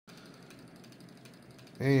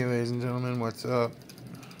Hey ladies and gentlemen, what's up?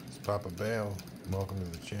 It's Papa Bale. Welcome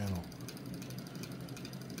to the channel.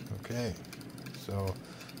 Okay, so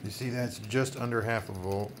you see that's just under half a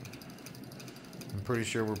volt. I'm pretty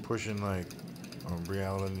sure we're pushing like in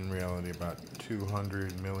reality about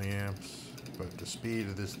 200 milliamps, but the speed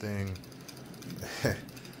of this thing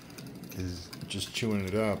is just chewing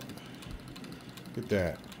it up. Look at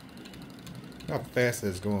that. How fast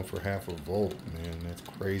that's going for half a volt, man. That's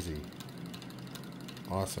crazy.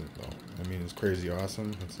 Awesome though. I mean, it's crazy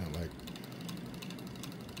awesome. It's not like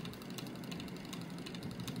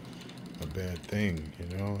a bad thing,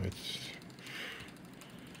 you know.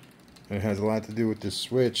 It has a lot to do with this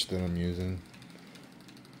switch that I'm using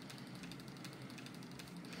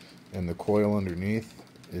and the coil underneath.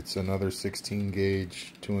 It's another 16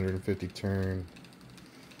 gauge 250 turn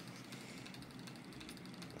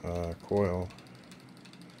coil.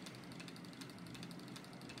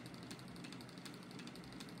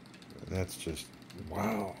 And that's just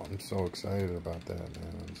wow. I'm so excited about that,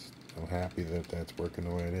 man. I'm so happy that that's working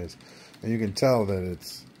the way it is, and you can tell that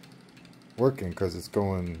it's working because it's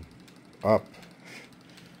going up.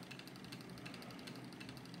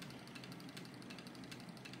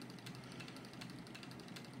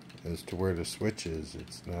 As to where the switch is,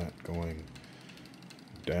 it's not going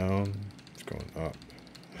down, it's going up.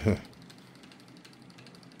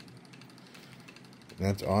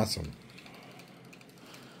 That's awesome.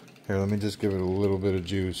 Here, let me just give it a little bit of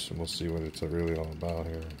juice and we'll see what it's really all about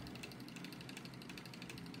here.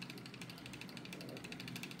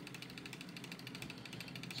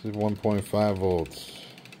 This is 1.5 volts.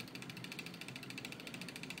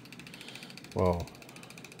 Well,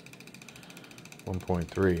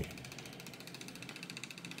 1.3.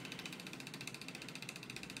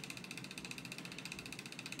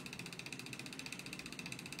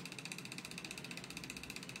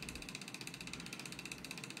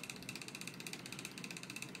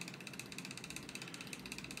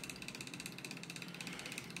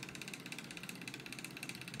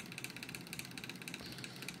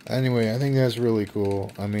 Anyway, I think that's really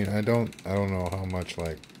cool. I mean, I don't know how much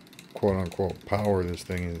like quote unquote power this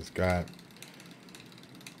thing has got,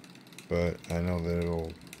 but I know that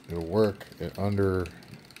it'll work at under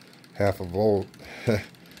half a volt.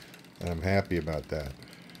 And I'm happy about that.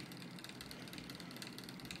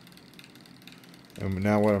 And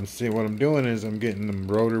now what I'm doing is I'm getting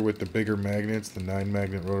the rotor with the bigger magnets, the 9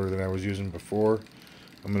 magnet rotor that I was using before.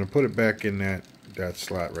 I'm going to put it back in that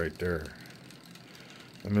slot right there.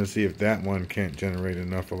 I'm going to see if that one can't generate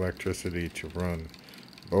enough electricity to run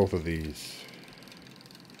both of these.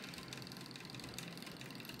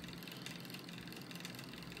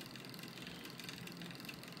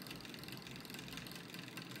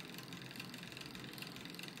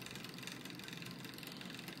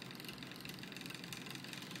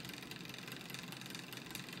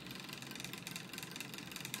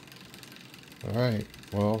 Alright,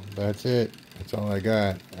 well, that's it. That's all I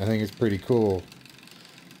got. I think it's pretty cool.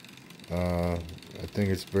 I think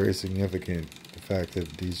it's very significant, the fact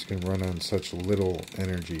that these can run on such little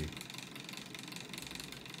energy.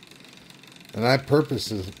 And I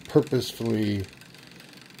purposefully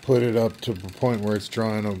put it up to the point where it's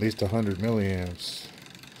drawing at least 100 milliamps.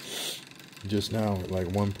 Just now at like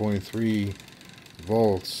 1.3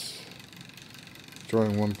 volts,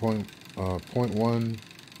 drawing 0.1,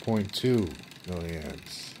 0.2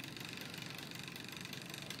 milliamps.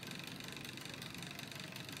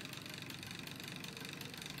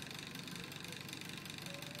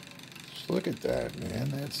 Just look at that, man.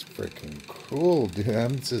 That's freaking cool, dude.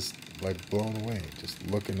 I'm just like blown away just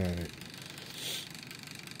looking at it,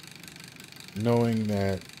 knowing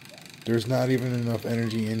that there's not even enough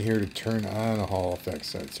energy in here to turn on a Hall effect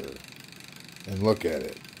sensor. And look at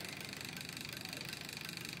it.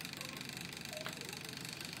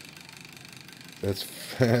 That's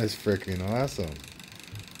freaking awesome.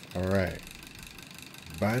 Alright.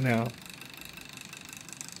 Bye now.